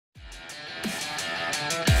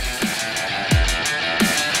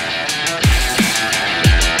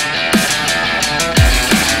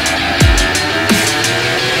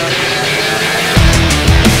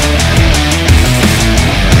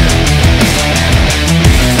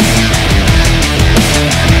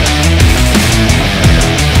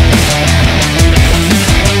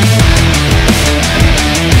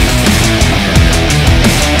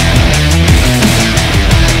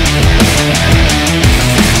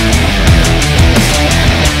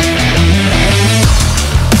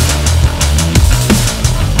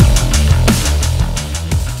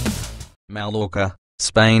Mallorca,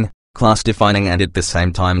 Spain, class-defining and at the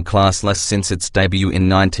same time classless since its debut in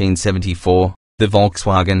 1974, the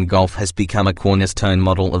Volkswagen Golf has become a cornerstone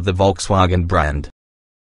model of the Volkswagen brand.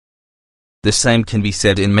 The same can be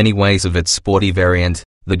said in many ways of its sporty variant,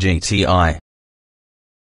 the GTI.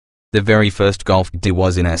 The very first Golf GTI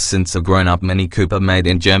was in essence a grown-up Mini Cooper made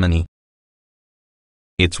in Germany.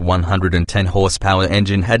 Its 110 horsepower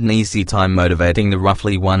engine had an easy time motivating the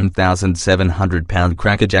roughly 1,700-pound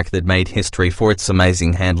crackerjack that made history for its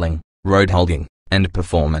amazing handling, road holding, and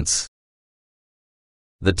performance.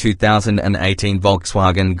 The 2018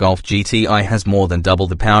 Volkswagen Golf GTI has more than double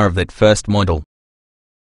the power of that first model.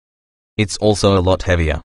 It's also a lot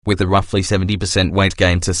heavier, with a roughly 70% weight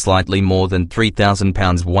gain to slightly more than 3,000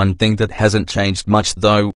 pounds. One thing that hasn't changed much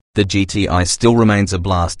though, the GTI still remains a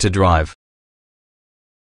blast to drive.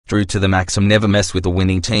 True to the maxim never mess with a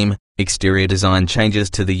winning team, exterior design changes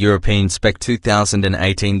to the European spec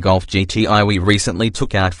 2018 Golf GTI we recently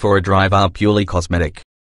took out for a drive are purely cosmetic.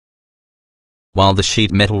 While the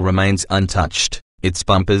sheet metal remains untouched, its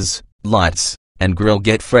bumpers, lights, and grille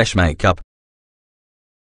get fresh makeup.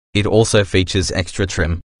 It also features extra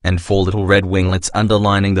trim, and 4 little red winglets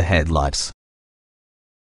underlining the headlights.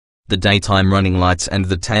 The daytime running lights and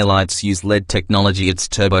the taillights use LED technology. Its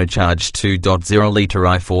turbocharged 2.0-litre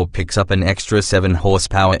i4 picks up an extra 7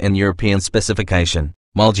 horsepower in European specification,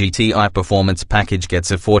 while GTI Performance Package gets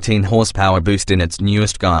a 14 horsepower boost in its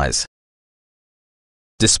newest guise.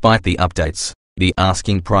 Despite the updates, the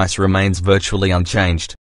asking price remains virtually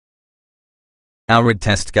unchanged. Our red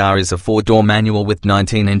test car is a 4-door manual with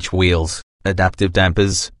 19-inch wheels, adaptive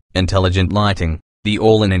dampers, intelligent lighting, the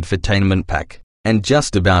all-in infotainment pack, and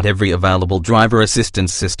just about every available driver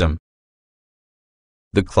assistance system.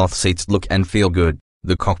 The cloth seats look and feel good,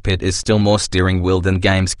 the cockpit is still more steering wheel than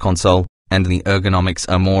games console, and the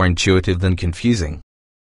ergonomics are more intuitive than confusing.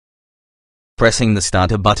 Pressing the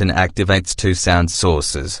starter button activates 2 sound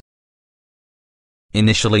sources.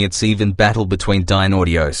 Initially it's even battle between Dyne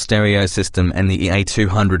Audio stereo system and the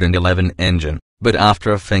EA211 engine, but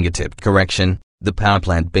after a fingertip correction, the power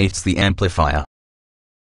plant beats the amplifier.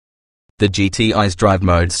 The GTI's drive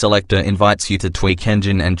mode selector invites you to tweak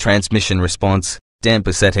engine and transmission response,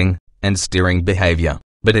 damper setting, and steering behavior,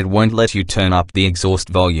 but it won't let you turn up the exhaust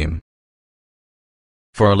volume.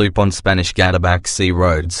 For a loop on Spanish Gataback C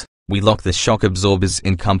roads, we lock the shock absorbers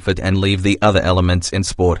in comfort and leave the other elements in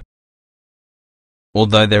sport.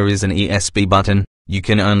 Although there is an ESP button, you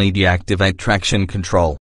can only deactivate traction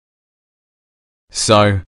control.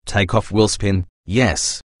 So, take off wheel spin,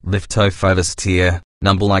 yes, lift off oversteer,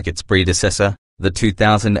 number like its predecessor. The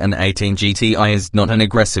 2018 GTI is not an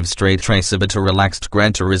aggressive street racer but a relaxed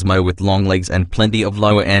Gran Turismo with long legs and plenty of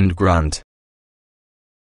lower-end grunt.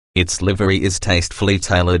 Its livery is tastefully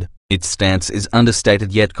tailored, its stance is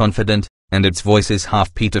understated yet confident, and its voice is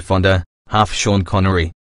half Peter Fonda, half Sean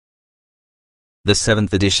Connery. The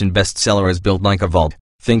 7th edition bestseller is built like a Volt,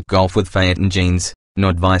 think Golf with Phaeton jeans,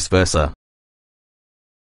 not vice versa.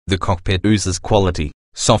 The cockpit oozes quality,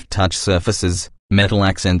 soft touch surfaces, metal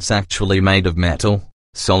accents actually made of metal,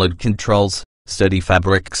 solid controls, sturdy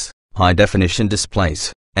fabrics, high-definition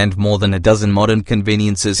displays, and more than a dozen modern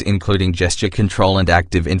conveniences including gesture control and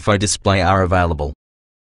active info display are available.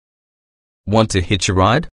 Want to hitch a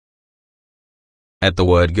ride? At the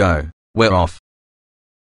word go, we're off.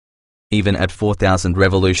 Even at 4,000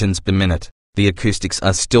 revolutions per minute, the acoustics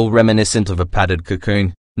are still reminiscent of a padded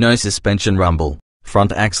cocoon, no suspension rumble,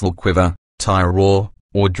 front axle quiver, tire roar,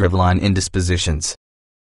 or driveline indispositions.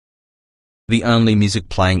 The only music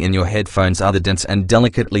playing in your headphones are the dense and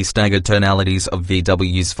delicately staggered tonalities of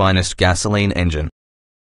VW's finest gasoline engine.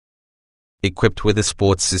 Equipped with a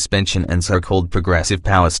sports suspension and so-called progressive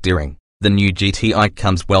power steering, the new GTI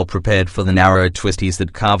comes well prepared for the narrow twisties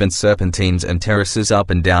that carve in serpentines and terraces up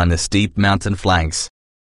and down the steep mountain flanks.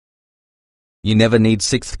 You never need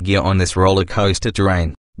 6th gear on this roller coaster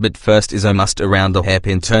terrain, but first is a must around the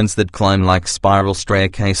hairpin turns that climb like spiral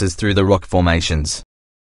staircases through the rock formations.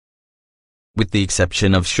 With the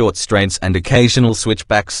exception of short straights and occasional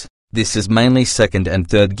switchbacks, this is mainly 2nd and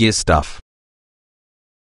 3rd gear stuff.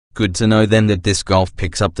 Good to know then that this Golf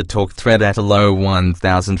picks up the torque thread at a low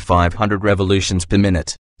 1,500 revolutions per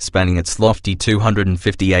minute, spanning its lofty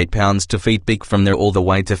 258 pounds-to-feet peak from there all the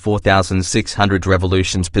way to 4,600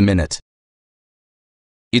 revolutions per minute.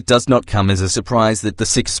 It does not come as a surprise that the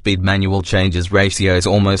 6-speed manual changes ratios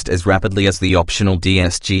almost as rapidly as the optional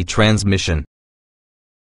DSG transmission.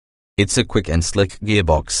 It's a quick and slick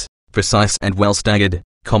gearbox, precise and well staggered,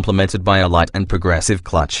 complemented by a light and progressive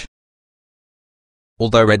clutch.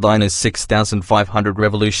 Although redline is 6,500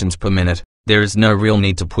 revolutions per minute, there is no real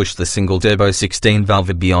need to push the single-turbo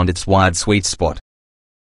 16-valve beyond its wide sweet spot.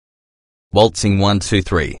 Waltzing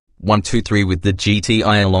 123 with the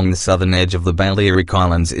GTI along the southern edge of the Balearic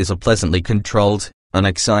Islands is a pleasantly controlled,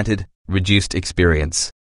 unexcited, reduced experience.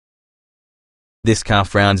 This car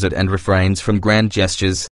frowns at and refrains from grand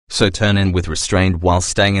gestures, so turn in with restraint while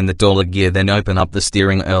staying in the dollar gear, then open up the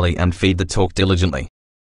steering early and feed the torque diligently.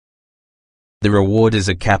 The reward is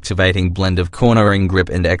a captivating blend of cornering grip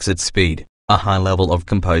and exit speed, a high level of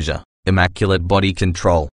composure, immaculate body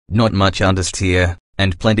control, not much understeer,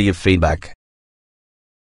 and plenty of feedback.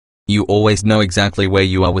 You always know exactly where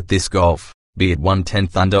you are with this Golf, be it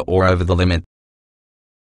 1/10 under or over the limit.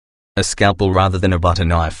 A scalpel rather than a butter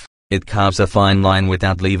knife, it carves a fine line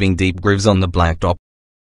without leaving deep grooves on the blacktop.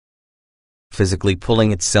 Physically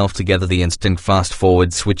pulling itself together the instant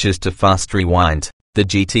fast-forward switches to fast rewind, the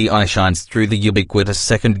GTI shines through the ubiquitous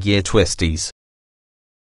second-gear twisties.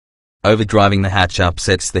 Overdriving the hatch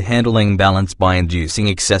upsets the handling balance by inducing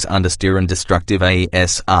excess understeer and destructive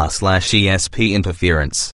ASR/ESP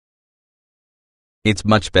interference. It's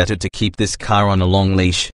much better to keep this car on a long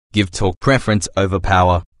leash, give torque preference over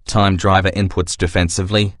power, time driver inputs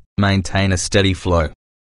defensively, maintain a steady flow.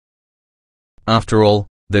 After all,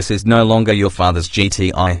 this is no longer your father's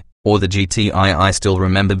GTI, or the GTI I still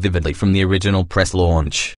remember vividly from the original press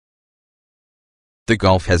launch. The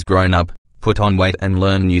Golf has grown up, put on weight and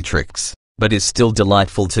learned new tricks, but is still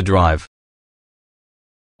delightful to drive.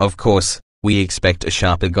 Of course, we expect a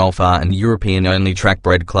sharper Golf R and European-only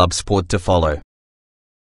track-bred club sport to follow.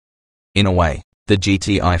 In a way, the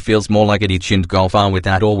GTI feels more like a detuned Golf R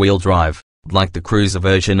without all-wheel drive, like the cruiser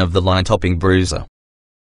version of the line-topping Bruiser.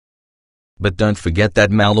 But don't forget that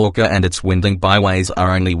Mallorca and its winding byways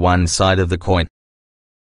are only one side of the coin.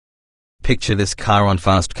 Picture this car on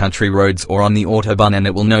fast country roads or on the Autobahn and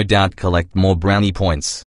it will no doubt collect more brownie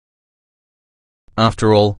points.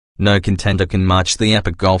 After all, no contender can match the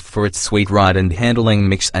epic Golf for its sweet ride and handling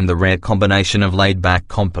mix and the rare combination of laid-back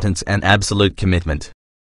competence and absolute commitment.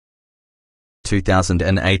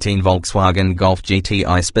 2018 Volkswagen Golf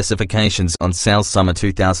GTI specifications on sale summer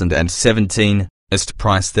 2017, est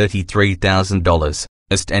price $33,000,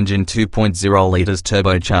 est engine 2.0 liters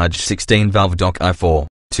turbocharged 16-valve Doc i4,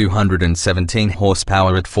 217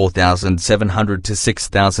 horsepower at 4,700 to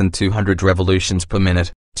 6,200 revolutions per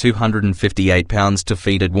minute, 258 pounds to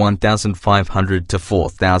feet at 1,500 to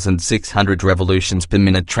 4,600 revolutions per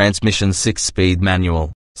minute, transmission 6-speed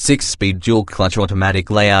manual, 6-speed dual-clutch automatic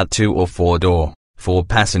layout 2 or 4-door,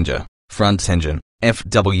 4-passenger, front engine,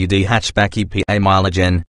 FWD hatchback EPA mileage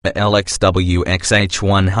N, LXWXH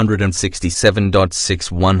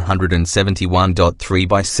 167.6 171.3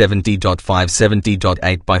 by 70.5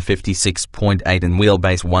 70.8 by 56.8 in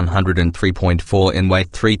wheelbase 103.4 in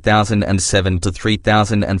weight 3,007 to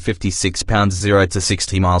 3,056 pounds 0 to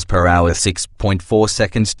 60 miles per hour 6.4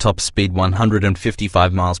 seconds top speed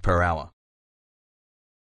 155 miles per hour.